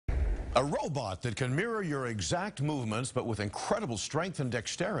A robot that can mirror your exact movements, but with incredible strength and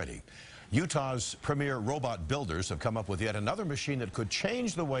dexterity. Utah's premier robot builders have come up with yet another machine that could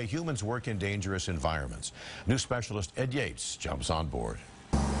change the way humans work in dangerous environments. New specialist Ed Yates jumps on board.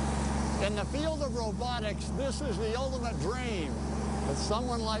 In the field of robotics, this is the ultimate dream. That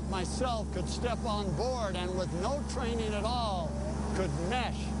someone like myself could step on board and with no training at all, could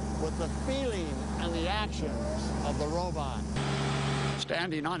mesh with the feeling and the actions of the robot.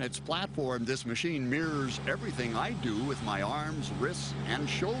 Standing on its platform, this machine mirrors everything I do with my arms, wrists, and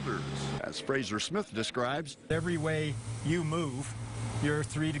shoulders. As Fraser Smith describes, every way you move, your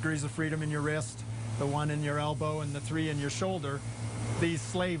 3 degrees of freedom in your wrist, the 1 in your elbow, and the 3 in your shoulder, these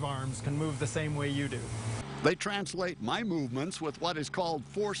slave arms can move the same way you do. They translate my movements with what is called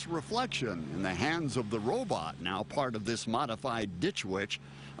force reflection in the hands of the robot, now part of this modified ditch witch.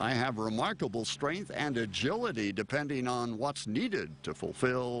 I have remarkable strength and agility depending on what's needed to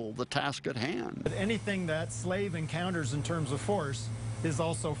fulfill the task at hand. But anything that slave encounters in terms of force is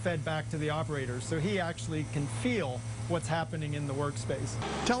also fed back to the operator, so he actually can feel what's happening in the workspace.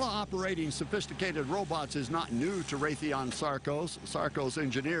 Teleoperating sophisticated robots is not new to Raytheon Sarcos. Sarcos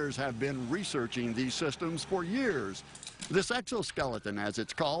engineers have been researching these systems for years. This exoskeleton, as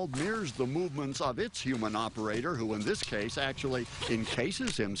it's called, mirrors the movements of its human operator, who in this case actually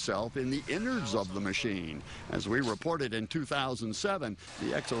encases himself in the innards of the machine. As we reported in 2007,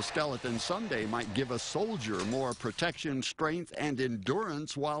 the exoskeleton someday might give a soldier more protection, strength, and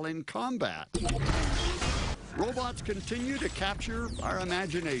endurance while in combat. Robots continue to capture our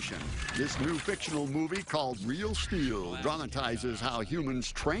imagination. This new fictional movie called Real Steel dramatizes how humans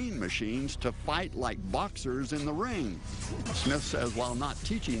train machines to fight like boxers in the ring. Smith says while not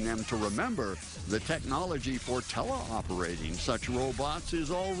teaching them to remember, the technology for teleoperating such robots is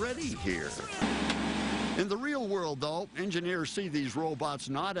already here. In the real world, though, engineers see these robots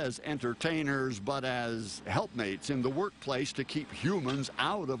not as entertainers, but as helpmates in the workplace to keep humans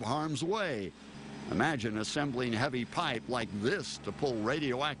out of harm's way. Imagine assembling heavy pipe like this to pull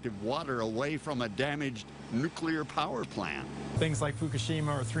radioactive water away from a damaged nuclear power plant. Things like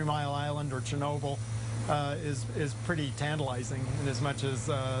Fukushima or 3 Mile Island or Chernobyl is pretty tantalizing, in as much as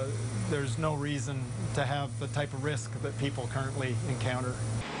there's no reason to have the type of risk that people currently encounter.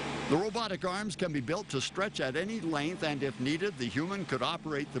 The robotic arms can be built to stretch at any length, and if needed, the human could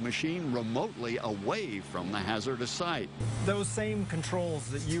operate the machine remotely away from the hazardous site. Those same controls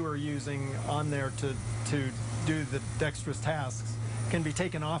that you are using on there to do the dexterous tasks can be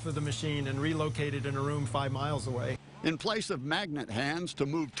taken off of the machine and relocated in a room 5 miles away. In place of magnet hands to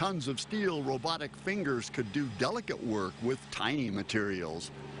move tons of steel, robotic fingers could do delicate work with tiny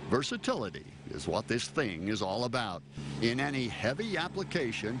materials. Versatility is what this thing is all about. In any heavy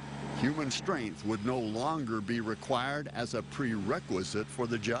application, human strength would no longer be required as a prerequisite for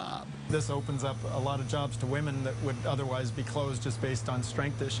the job. This opens up a lot of jobs to women that would otherwise be closed just based on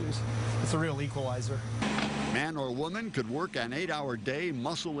strength issues. It's a real equalizer. Man or woman could work an 8-hour day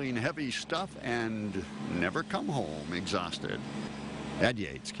muscling heavy stuff and never come home exhausted. Ed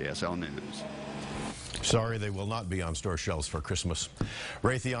Yates, KSL News. Sorry, they will not be on store shelves for Christmas.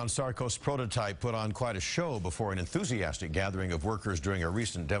 Raytheon Sarcos prototype put on quite a show before an enthusiastic gathering of workers during a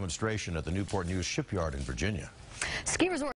recent demonstration at the Newport News shipyard in Virginia. Ski resort